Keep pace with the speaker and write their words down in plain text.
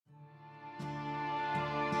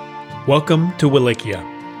Welcome to Wallachia,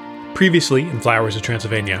 previously in Flowers of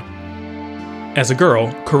Transylvania. As a girl,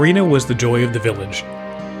 Corina was the joy of the village.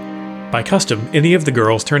 By custom, any of the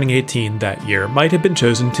girls turning 18 that year might have been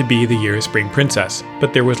chosen to be the year's spring princess,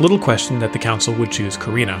 but there was little question that the council would choose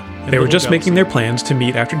Corina. They were just making their plans to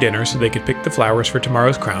meet after dinner so they could pick the flowers for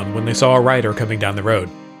tomorrow's crown when they saw a rider coming down the road.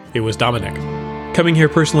 It was Dominic, coming here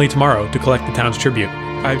personally tomorrow to collect the town's tribute.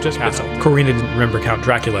 Corina didn't remember Count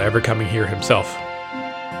Dracula ever coming here himself.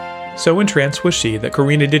 So entranced was she that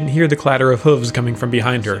Corina didn't hear the clatter of hooves coming from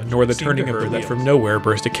behind her, nor the turning of her that from nowhere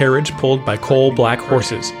burst a carriage pulled by coal-black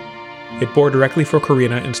horses. It bore directly for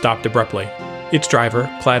Corina and stopped abruptly. Its driver,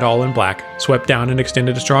 clad all in black, swept down and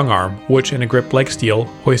extended a strong arm, which, in a grip like steel,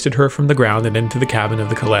 hoisted her from the ground and into the cabin of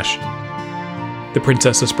the caleche. The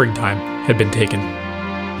Princess of Springtime had been taken.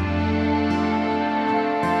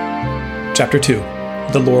 Chapter 2.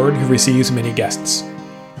 The Lord Who Receives Many Guests.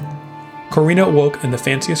 Corina awoke in the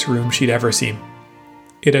fanciest room she'd ever seen.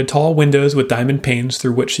 It had tall windows with diamond panes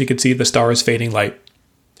through which she could see the stars' fading light.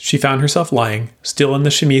 She found herself lying, still in the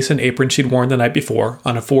chemise and apron she'd worn the night before,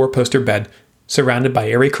 on a 4-poster bed, surrounded by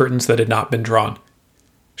airy curtains that had not been drawn.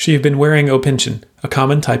 She had been wearing opinchen, a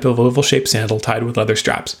common type of oval-shaped sandal tied with leather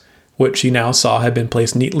straps, which she now saw had been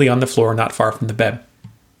placed neatly on the floor not far from the bed.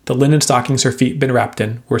 The linen stockings her feet had been wrapped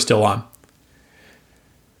in were still on.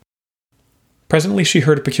 Presently she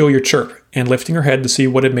heard a peculiar chirp, and lifting her head to see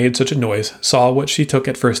what had made such a noise, saw what she took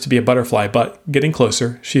at first to be a butterfly, but, getting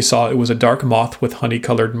closer, she saw it was a dark moth with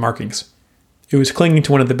honey-colored markings. It was clinging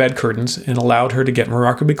to one of the bed curtains, and allowed her to get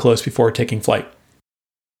remarkably close before taking flight.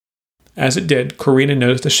 As it did, Corina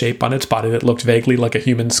noticed a shape on its body that looked vaguely like a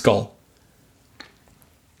human skull.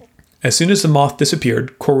 As soon as the moth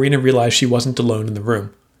disappeared, Corina realized she wasn't alone in the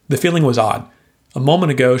room. The feeling was odd. A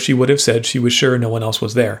moment ago she would have said she was sure no one else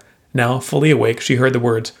was there. Now, fully awake, she heard the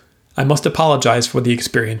words, "I must apologize for the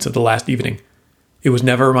experience of the last evening. It was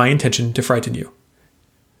never my intention to frighten you."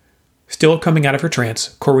 Still coming out of her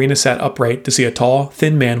trance, Corina sat upright to see a tall,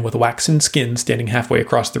 thin man with waxen skin standing halfway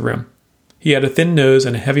across the room. He had a thin nose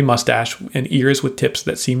and a heavy mustache and ears with tips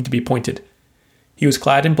that seemed to be pointed. He was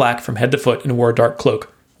clad in black from head to foot and wore a dark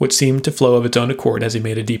cloak, which seemed to flow of its own accord as he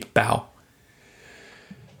made a deep bow.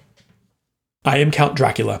 "I am Count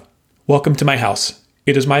Dracula. Welcome to my house.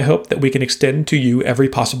 It is my hope that we can extend to you every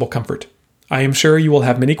possible comfort. I am sure you will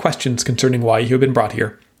have many questions concerning why you have been brought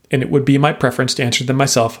here, and it would be my preference to answer them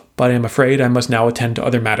myself, but I am afraid I must now attend to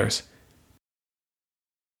other matters."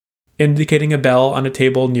 Indicating a bell on a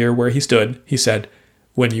table near where he stood, he said,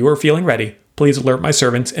 "When you are feeling ready, please alert my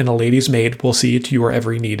servants and a lady's maid will see to your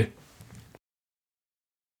every need."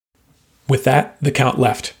 With that, the Count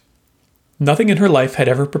left. Nothing in her life had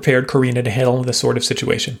ever prepared Corina to handle this sort of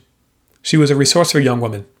situation. She was a resourceful young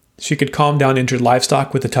woman. She could calm down injured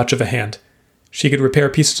livestock with the touch of a hand. She could repair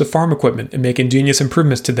pieces of farm equipment and make ingenious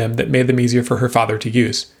improvements to them that made them easier for her father to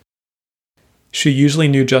use. She usually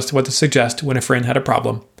knew just what to suggest when a friend had a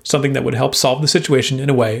problem, something that would help solve the situation in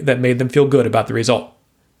a way that made them feel good about the result.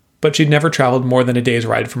 But she'd never traveled more than a day's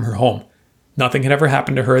ride from her home. Nothing had ever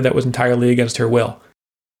happened to her that was entirely against her will.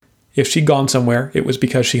 If she'd gone somewhere, it was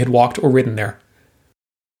because she had walked or ridden there.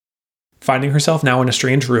 Finding herself now in a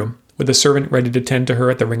strange room, with a servant ready to tend to her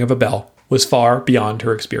at the ring of a bell, was far beyond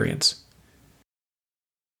her experience.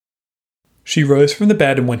 She rose from the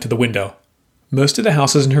bed and went to the window. Most of the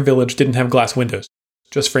houses in her village didn't have glass windows,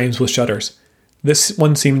 just frames with shutters. This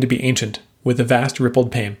one seemed to be ancient, with a vast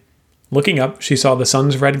rippled pane. Looking up, she saw the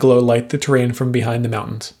sun's red glow light the terrain from behind the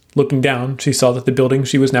mountains. Looking down, she saw that the building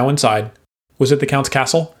she was now inside, was it the Count's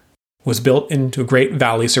castle? Was built into a great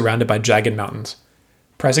valley surrounded by jagged mountains.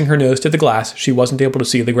 Pressing her nose to the glass, she wasn't able to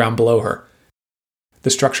see the ground below her.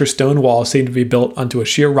 The structure's stone walls seemed to be built onto a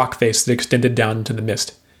sheer rock face that extended down into the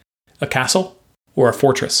mist. A castle? Or a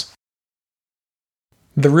fortress?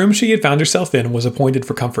 The room she had found herself in was appointed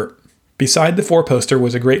for comfort. Beside the 4-poster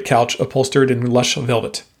was a great couch upholstered in lush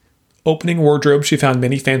velvet. Opening a wardrobe, she found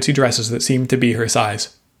many fancy dresses that seemed to be her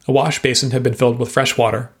size. A wash basin had been filled with fresh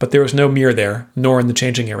water, but there was no mirror there, nor in the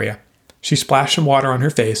changing area. She splashed some water on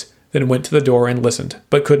her face, then went to the door and listened,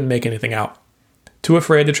 but couldn't make anything out. Too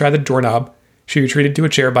afraid to try the doorknob, she retreated to a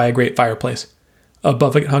chair by a great fireplace.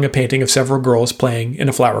 Above it hung a painting of several girls playing in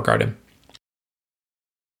a flower garden.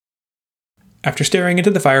 After staring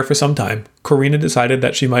into the fire for some time, Corina decided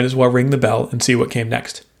that she might as well ring the bell and see what came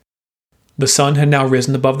next. The sun had now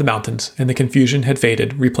risen above the mountains, and the confusion had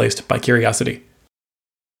faded, replaced by curiosity.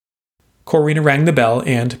 Corina rang the bell,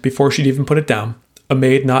 and, before she'd even put it down, a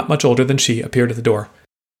maid not much older than she appeared at the door.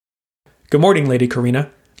 "Good morning, Lady Corina.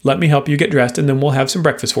 Let me help you get dressed and then we'll have some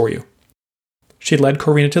breakfast for you." She led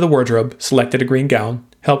Corina to the wardrobe, selected a green gown,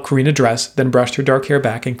 helped Karina dress, then brushed her dark hair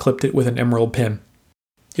back and clipped it with an emerald pin.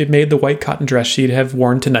 It made the white cotton dress she'd have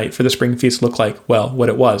worn tonight for the spring feast look like, well, what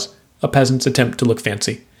it was, a peasant's attempt to look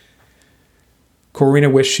fancy. Karina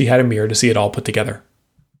wished she had a mirror to see it all put together.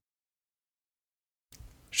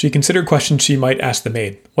 She considered questions she might ask the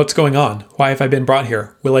maid. What's going on? Why have I been brought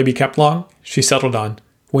here? Will I be kept long? She settled on,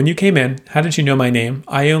 when you came in, how did you know my name?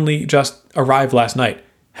 I only just arrived last night.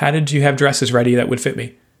 How did you have dresses ready that would fit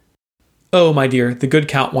me? Oh, my dear, the good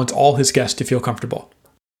Count wants all his guests to feel comfortable.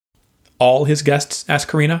 All his guests? Asked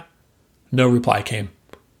Karina. No reply came.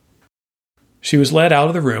 She was led out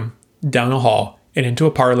of the room, down a hall, and into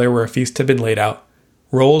a parlor where a feast had been laid out.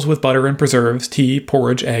 Rolls with butter and preserves, tea,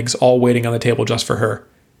 porridge, eggs, all waiting on the table just for her.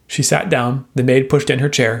 She sat down, the maid pushed in her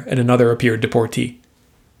chair, and another appeared to pour tea.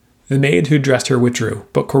 The maid who dressed her withdrew,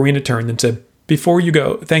 but Karina turned and said, Before you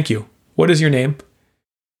go, thank you. What is your name?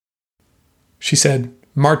 She said,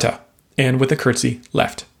 Marta, and with a curtsy,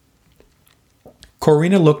 left.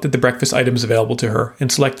 Karina looked at the breakfast items available to her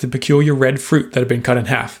and selected the peculiar red fruit that had been cut in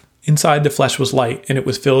half. Inside, the flesh was light, and it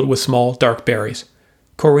was filled with small, dark berries.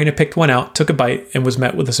 Karina picked one out, took a bite, and was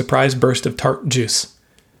met with a surprise burst of tart juice.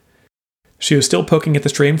 She was still poking at the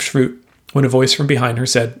strange fruit when a voice from behind her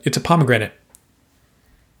said, It's a pomegranate.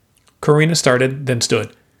 Karina started, then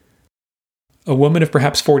stood. A woman of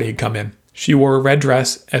perhaps 40 had come in. She wore a red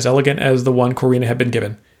dress, as elegant as the one Karina had been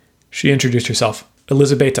given. She introduced herself,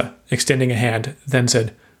 Elisabetta, extending a hand, then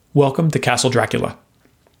said, Welcome to Castle Dracula.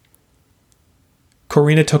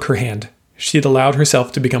 Karina took her hand. She had allowed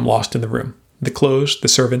herself to become lost in the room. The clothes, the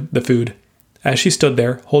servant, the food. As she stood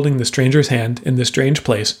there, holding the stranger's hand in this strange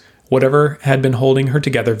place, whatever had been holding her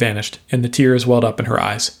together vanished, and the tears welled up in her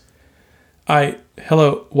eyes.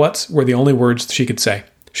 Hello, were the only words she could say.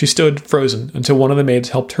 She stood, frozen, until one of the maids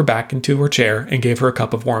helped her back into her chair and gave her a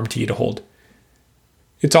cup of warm tea to hold.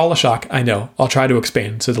 It's all a shock, I know. I'll try to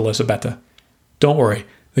explain, said Elisabetta. Don't worry.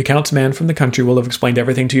 The Count's man from the country will have explained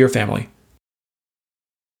everything to your family.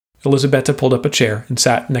 Elisabetta pulled up a chair and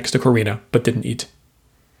sat next to Karina, but didn't eat.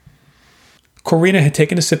 Karina had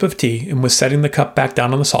taken a sip of tea and was setting the cup back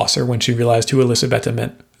down on the saucer when she realized who Elisabetta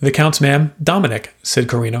meant. The Count's man, Dominic, said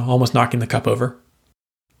Karina, almost knocking the cup over.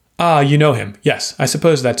 Ah, you know him. Yes, I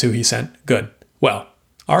suppose that's who he sent. Good. Well,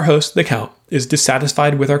 our host, the Count, is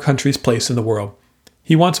dissatisfied with our country's place in the world.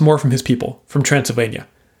 He wants more from his people, from Transylvania.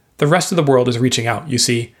 The rest of the world is reaching out, you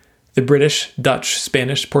see. The British, Dutch,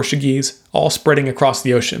 Spanish, Portuguese, all spreading across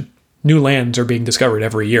the ocean. New lands are being discovered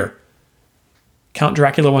every year. Count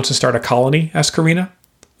Dracula wants to start a colony? Asked Karina.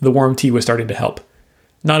 The warm tea was starting to help.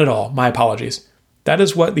 Not at all. My apologies. That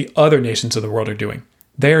is what the other nations of the world are doing.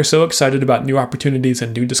 They are so excited about new opportunities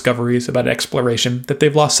and new discoveries, about exploration, that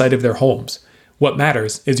they've lost sight of their homes. What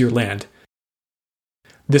matters is your land.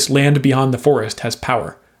 This land beyond the forest has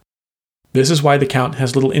power. This is why the Count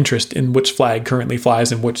has little interest in which flag currently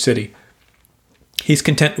flies in which city. He's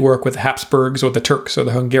content to work with the Habsburgs or the Turks or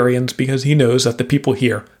the Hungarians because he knows that the people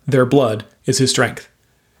here, their blood, is his strength.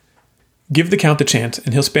 Give the Count a chance,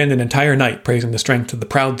 and he'll spend an entire night praising the strength of the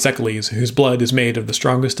proud Szekelyes, whose blood is made of the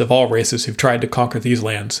strongest of all races who've tried to conquer these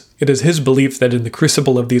lands. It is his belief that in the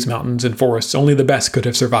crucible of these mountains and forests only the best could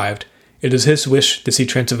have survived. It is his wish to see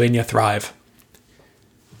Transylvania thrive.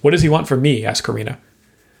 What does he want from me? Asked Karina.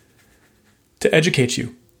 To educate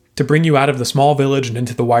you, to bring you out of the small village and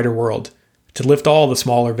into the wider world, to lift all the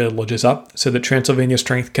smaller villages up so that Transylvania's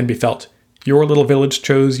strength can be felt. Your little village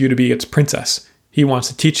chose you to be its princess. He wants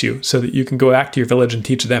to teach you so that you can go back to your village and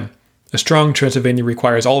teach them. A strong Transylvania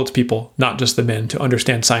requires all its people, not just the men, to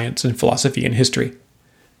understand science and philosophy and history.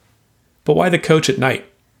 But why the coach at night?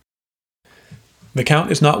 The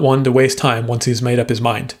Count is not one to waste time once he's made up his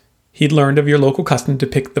mind. He'd learned of your local custom to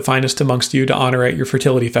pick the finest amongst you to honor at your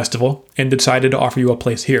fertility festival, and decided to offer you a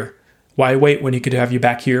place here. Why wait when he could have you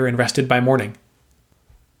back here and rested by morning?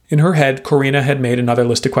 In her head, Karina had made another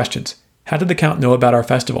list of questions. How did the Count know about our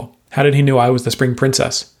festival? How did he know I was the spring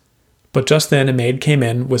princess? But just then a maid came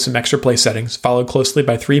in with some extra place settings, followed closely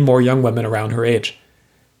by 3 more young women around her age.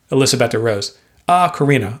 Elisabetta rose. Ah,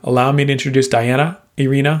 Karina, allow me to introduce Diana,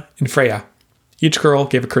 Irina, and Freya. Each girl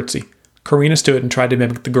gave a curtsy. Karina stood and tried to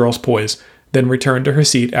mimic the girl's poise, then returned to her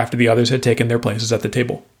seat after the others had taken their places at the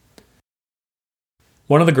table.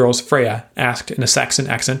 One of the girls, Freya, asked in a Saxon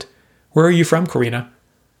accent, Where are you from, Karina?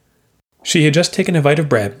 She had just taken a bite of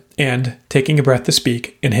bread and, taking a breath to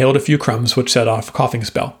speak, inhaled a few crumbs which set off a coughing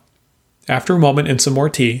spell. After a moment and some more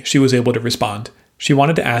tea, she was able to respond. She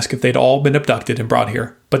wanted to ask if they'd all been abducted and brought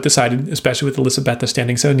here, but decided, especially with Elisabetta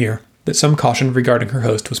standing so near, that some caution regarding her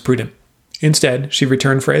host was prudent. Instead, she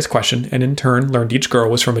returned Freya's question and in turn learned each girl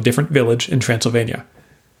was from a different village in Transylvania.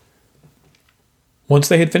 Once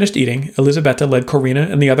they had finished eating, Elisabetta led Corina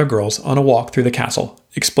and the other girls on a walk through the castle,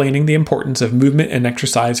 explaining the importance of movement and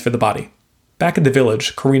exercise for the body. Back in the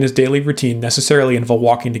village, Corina's daily routine necessarily involved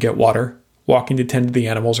walking to get water, walking to tend to the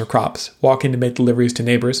animals or crops, walking to make deliveries to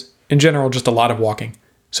neighbors, in general just a lot of walking.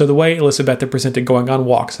 So the way Elisabetta presented going on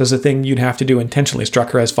walks as a thing you'd have to do intentionally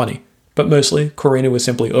struck her as funny, but mostly Corina was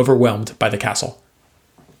simply overwhelmed by the castle.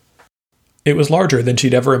 It was larger than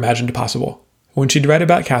she'd ever imagined possible. When she'd read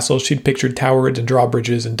about castles, she'd pictured towers and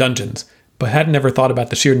drawbridges and dungeons, but hadn't ever thought about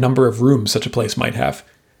the sheer number of rooms such a place might have.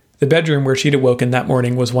 The bedroom where she'd awoken that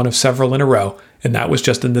morning was one of several in a row, and that was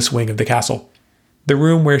just in this wing of the castle. The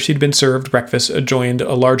room where she'd been served breakfast adjoined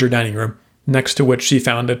a larger dining room, next to which she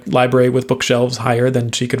found a library with bookshelves higher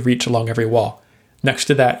than she could reach along every wall. Next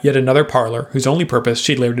to that, yet another parlor, whose only purpose,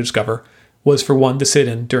 she'd later discover, was for one to sit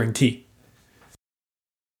in during tea.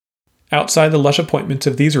 Outside the lush appointments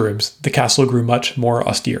of these rooms, the castle grew much more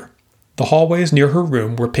austere. The hallways near her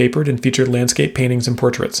room were papered and featured landscape paintings and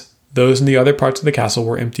portraits. Those in the other parts of the castle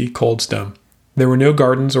were empty, cold stone. There were no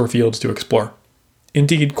gardens or fields to explore.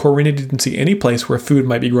 Indeed, Corina didn't see any place where food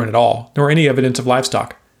might be grown at all, nor any evidence of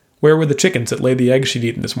livestock. Where were the chickens that laid the eggs she'd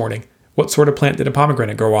eaten this morning? What sort of plant did a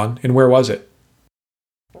pomegranate grow on, and where was it?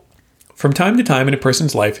 From time to time in a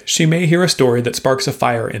person's life, she may hear a story that sparks a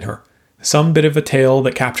fire in her. Some bit of a tale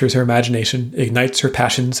that captures her imagination, ignites her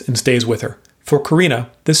passions, and stays with her. For Corina,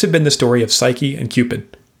 this had been the story of Psyche and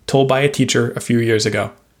Cupid, told by a teacher a few years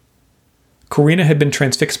ago. Corina had been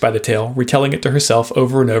transfixed by the tale, retelling it to herself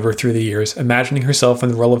over and over through the years, imagining herself in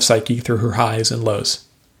the role of Psyche through her highs and lows.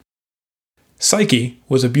 Psyche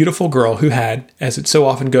was a beautiful girl who had, as it so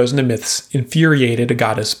often goes in the myths, infuriated a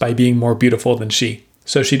goddess by being more beautiful than she.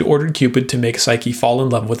 So she'd ordered Cupid to make Psyche fall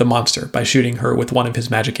in love with a monster by shooting her with one of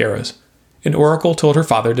his magic arrows. An oracle told her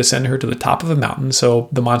father to send her to the top of a mountain so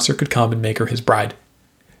the monster could come and make her his bride.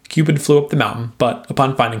 Cupid flew up the mountain, but,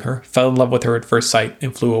 upon finding her, fell in love with her at first sight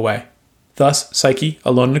and flew away. Thus, Psyche,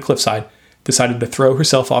 alone on a cliffside, decided to throw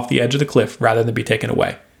herself off the edge of the cliff rather than be taken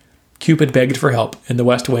away. Cupid begged for help, and the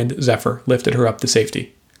west wind, Zephyr, lifted her up to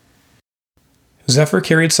safety. Zephyr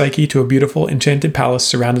carried Psyche to a beautiful, enchanted palace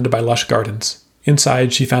surrounded by lush gardens.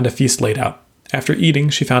 Inside, she found a feast laid out. After eating,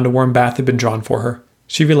 she found a warm bath had been drawn for her.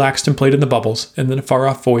 She relaxed and played in the bubbles, and then a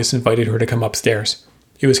far-off voice invited her to come upstairs.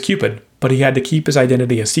 It was Cupid, but he had to keep his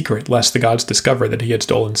identity a secret lest the gods discover that he had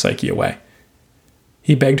stolen Psyche away.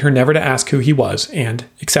 He begged her never to ask who he was, and,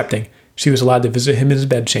 accepting, she was allowed to visit him in his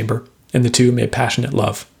bedchamber, and the two made passionate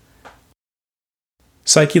love.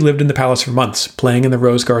 Psyche lived in the palace for months, playing in the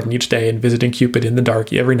rose garden each day and visiting Cupid in the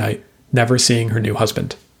dark every night, never seeing her new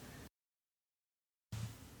husband.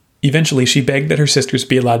 Eventually, she begged that her sisters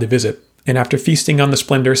be allowed to visit, and after feasting on the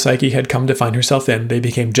splendor Psyche had come to find herself in, they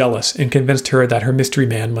became jealous and convinced her that her mystery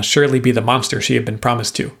man must surely be the monster she had been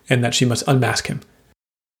promised to, and that she must unmask him.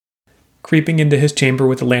 Creeping into his chamber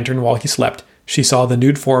with a lantern while he slept, she saw the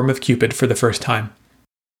nude form of Cupid for the first time.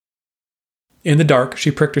 In the dark,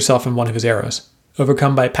 she pricked herself in one of his arrows.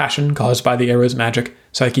 Overcome by passion caused by the arrow's magic,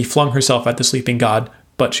 Psyche flung herself at the sleeping god,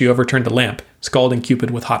 but she overturned the lamp, scalding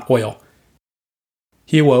Cupid with hot oil.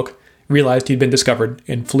 He awoke, realized he'd been discovered,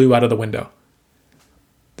 and flew out of the window.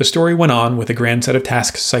 The story went on with a grand set of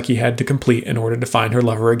tasks Psyche had to complete in order to find her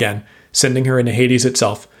lover again, sending her into Hades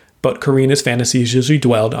itself, but Corina's fantasies usually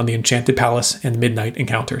dwelled on the enchanted palace and midnight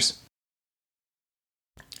encounters.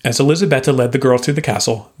 As Elisabetta led the girls through the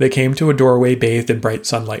castle, they came to a doorway bathed in bright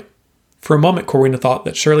sunlight. For a moment Corina thought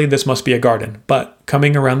that surely this must be a garden, but,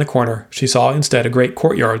 coming around the corner, she saw instead a great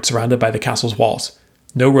courtyard surrounded by the castle's walls.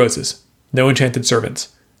 No roses, no enchanted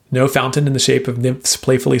servants, no fountain in the shape of nymphs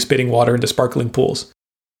playfully spitting water into sparkling pools.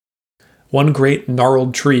 One great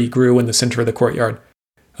gnarled tree grew in the center of the courtyard.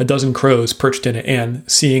 A dozen crows perched in it and,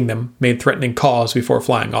 seeing them, made threatening caws before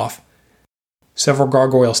flying off. Several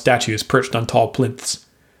gargoyle statues perched on tall plinths.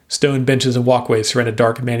 Stone benches and walkways surrounded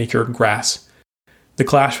dark, manicured grass. The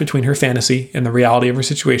clash between her fantasy and the reality of her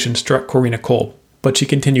situation struck Corina cold, but she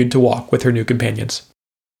continued to walk with her new companions.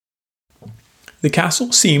 The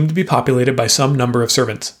castle seemed to be populated by some number of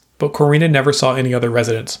servants, but Corina never saw any other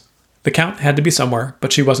residents. The count had to be somewhere,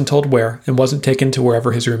 but she wasn't told where, and wasn't taken to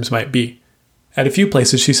wherever his rooms might be. At a few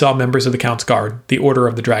places she saw members of the count's guard, the Order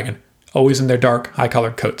of the Dragon, always in their dark,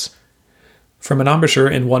 high-collared coats. From an embouchure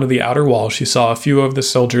in one of the outer walls she saw a few of the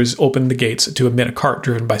soldiers open the gates to admit a cart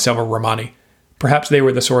driven by several Romani. Perhaps they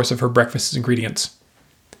were the source of her breakfast's ingredients.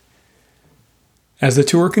 As the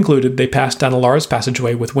tour concluded, they passed down a large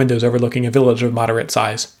passageway with windows overlooking a village of moderate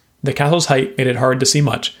size. The castle's height made it hard to see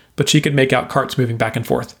much, but she could make out carts moving back and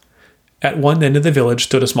forth. At one end of the village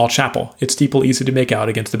stood a small chapel, its steeple easy to make out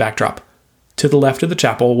against the backdrop. To the left of the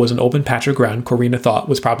chapel was an open patch of ground Corina thought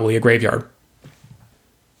was probably a graveyard.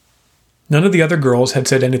 None of the other girls had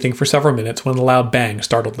said anything for several minutes when a loud bang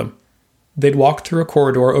startled them. They'd walked through a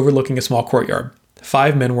corridor overlooking a small courtyard.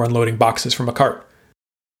 5 men were unloading boxes from a cart.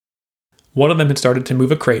 One of them had started to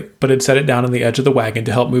move a crate, but had set it down on the edge of the wagon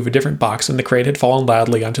to help move a different box, and the crate had fallen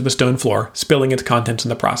loudly onto the stone floor, spilling its contents in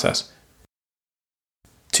the process.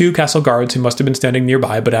 2 castle guards, who must have been standing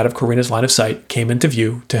nearby but out of Corina's line of sight, came into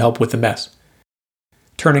view to help with the mess.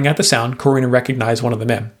 Turning at the sound, Corina recognized one of the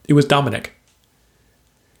men. It was Dominic.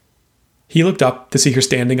 He looked up to see her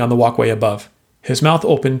standing on the walkway above. His mouth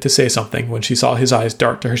opened to say something when she saw his eyes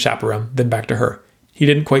dart to her chaperone, then back to her. He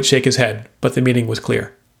didn't quite shake his head, but the meaning was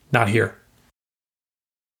clear. Not here.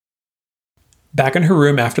 Back in her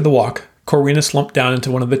room after the walk, Corina slumped down into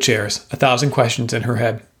one of the chairs, 1,000 questions in her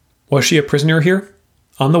head. Was she a prisoner here?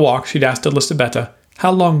 On the walk, she'd asked Elisabetta,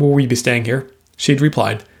 "How long will we be staying here?" She'd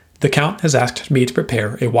replied, "The Count has asked me to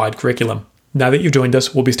prepare a wide curriculum. Now that you've joined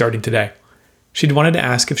us, we'll be starting today." She'd wanted to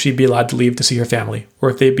ask if she'd be allowed to leave to see her family, or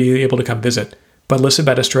if they'd be able to come visit, but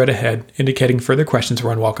Elisabetta strode ahead, indicating further questions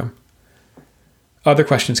were unwelcome. Other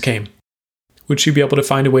questions came. Would she be able to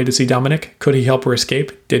find a way to see Dominic? Could he help her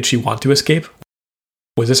escape? Did she want to escape?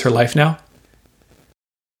 Was this her life now?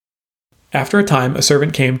 After a time, a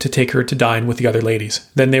servant came to take her to dine with the other ladies.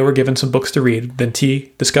 Then they were given some books to read, then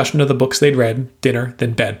tea, discussion of the books they'd read, dinner,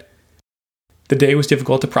 then bed. The day was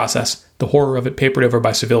difficult to process, the horror of it papered over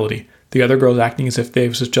by civility, the other girls acting as if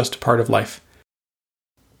this was just a part of life.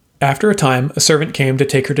 After a time, a servant came to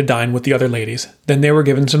take her to dine with the other ladies. Then they were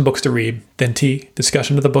given some books to read, then tea,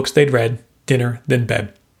 discussion of the books they'd read, dinner, then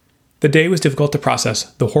bed. The day was difficult to process,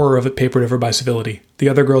 the horror of it papered over by civility, the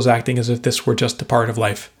other girls acting as if this were just a part of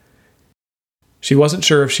life. She wasn't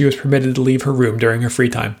sure if she was permitted to leave her room during her free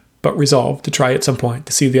time, but resolved to try at some point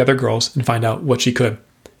to see the other girls and find out what she could.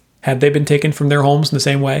 Had they been taken from their homes in the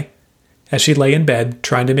same way? As she lay in bed,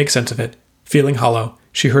 trying to make sense of it, feeling hollow,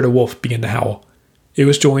 she heard a wolf begin to howl. It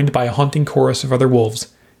was joined by a haunting chorus of other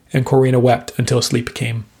wolves, and Corina wept until sleep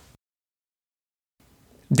came.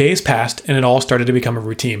 Days passed, and it all started to become a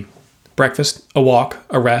routine. Breakfast, a walk,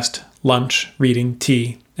 a rest, lunch, reading,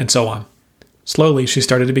 tea, and so on. Slowly, she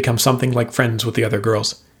started to become something like friends with the other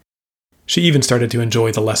girls. She even started to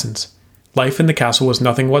enjoy the lessons. Life in the castle was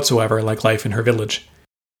nothing whatsoever like life in her village.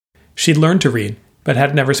 She'd learned to read, but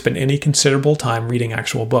had never spent any considerable time reading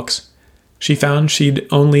actual books. She found she'd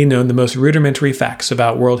only known the most rudimentary facts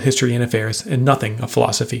about world history and affairs, and nothing of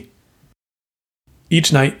philosophy.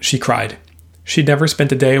 Each night, she cried. She'd never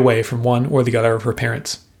spent a day away from one or the other of her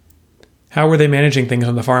parents. How were they managing things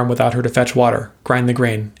on the farm without her to fetch water, grind the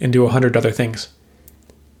grain, and do 100 other things?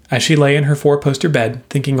 As she lay in her 4-poster bed,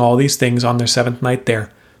 thinking all these things on their 7th night there,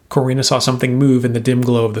 Corina saw something move in the dim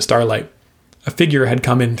glow of the starlight. A figure had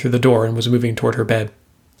come in through the door and was moving toward her bed.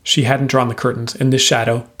 She hadn't drawn the curtains, and this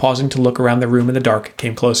shadow, pausing to look around the room in the dark,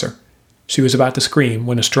 came closer. She was about to scream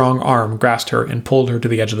when a strong arm grasped her and pulled her to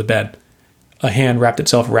the edge of the bed. A hand wrapped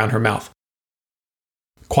itself around her mouth.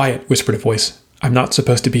 "Quiet," whispered a voice. "I'm not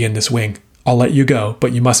supposed to be in this wing. I'll let you go,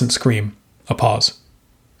 but you mustn't scream." A pause.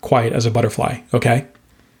 "Quiet as a butterfly, okay?"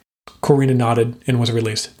 Corina nodded and was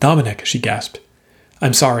released. "Dominic," she gasped.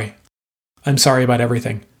 I'm sorry. I'm sorry about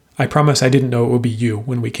everything. I promise I didn't know it would be you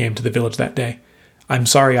when we came to the village that day. I'm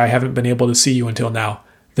sorry I haven't been able to see you until now.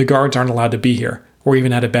 The guards aren't allowed to be here, or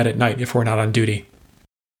even out of bed at night if we're not on duty."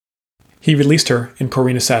 He released her, and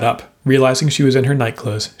Corina sat up. Realizing she was in her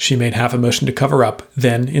nightclothes, she made half a motion to cover up,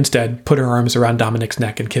 then, instead, put her arms around Dominic's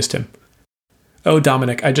neck and kissed him. "Oh,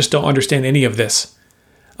 Dominic, I just don't understand any of this."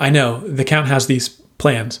 "I know, the Count has these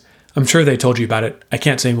plans. I'm sure they told you about it. I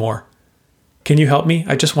can't say more." "Can you help me?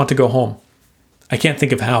 I just want to go home." "I can't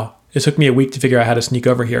think of how. It took me a week to figure out how to sneak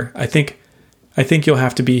over here. I think you'll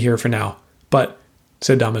have to be here for now. But,"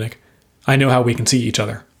 said Dominic, "I know how we can see each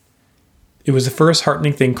other." It was the first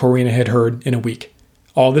heartening thing Corina had heard in a week.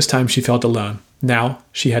 All this time she felt alone. Now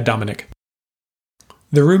she had Dominic.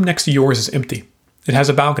 "The room next to yours is empty. It has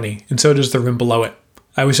a balcony, and so does the room below it.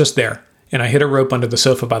 I was just there, and I hid a rope under the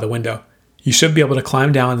sofa by the window. You should be able to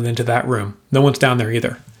climb down and into that room. No one's down there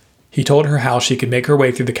either." He told her how she could make her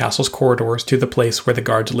way through the castle's corridors to the place where the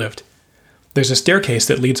guards lived. There's a staircase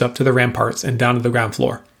that leads up to the ramparts and down to the ground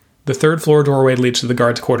floor. The 3rd floor doorway leads to the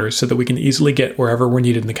guards' quarters so that we can easily get wherever we're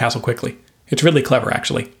needed in the castle quickly. It's really clever,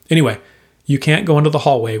 actually. Anyway, you can't go into the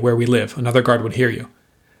hallway where we live. Another guard would hear you.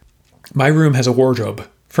 My room has a wardrobe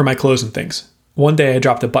for my clothes and things. One day I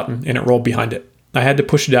dropped a button and it rolled behind it. I had to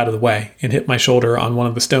push it out of the way and hit my shoulder on one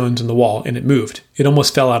of the stones in the wall, and it moved. It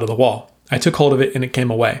almost fell out of the wall. I took hold of it and it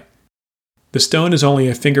came away. The stone is only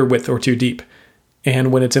a finger width or two deep,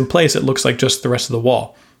 and when it's in place it looks like just the rest of the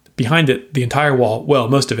wall. Behind it, the entire wall, well,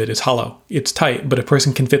 most of it, is hollow. It's tight, but a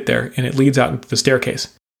person can fit there, and it leads out into the staircase.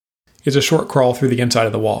 is a short crawl through the inside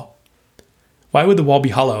of the wall. Why would the wall be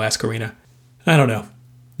hollow? Asked Karina. I don't know.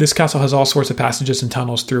 This castle has all sorts of passages and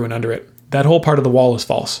tunnels through and under it. That whole part of the wall is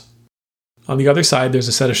false. On the other side, there's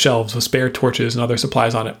a set of shelves with spare torches and other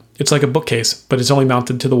supplies on it. It's like a bookcase, but it's only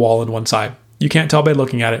mounted to the wall on one side. You can't tell by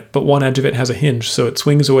looking at it, but one edge of it has a hinge so it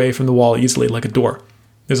swings away from the wall easily like a door.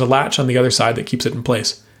 There's a latch on the other side that keeps it in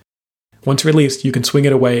place. Once released, you can swing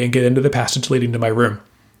it away and get into the passage leading to my room.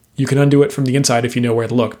 You can undo it from the inside if you know where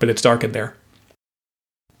to look, but it's dark in there.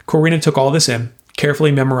 Corina took all this in,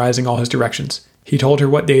 carefully memorizing all his directions. He told her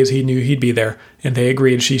what days he knew he'd be there, and they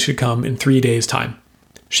agreed she should come in 3 days' time.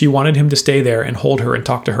 She wanted him to stay there and hold her and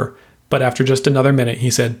talk to her, but after just another minute, he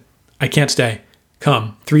said, I can't stay.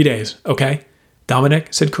 Come, 3 days, okay?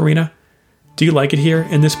 Dominic, said Karina, do you like it here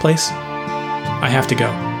in this place? I have to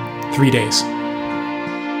go. 3 days.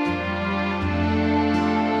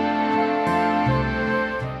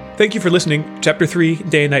 Thank you for listening. Chapter 3,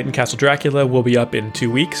 Day and Night in Castle Dracula, will be up in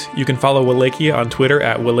 2 weeks. You can follow Wallachia on Twitter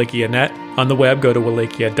at WallachiaNet. On the web, go to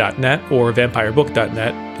wallachia.net or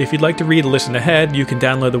vampirebook.net. If you'd like to read or listen ahead, you can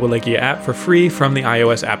download the Wallachia app for free from the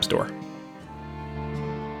iOS App Store.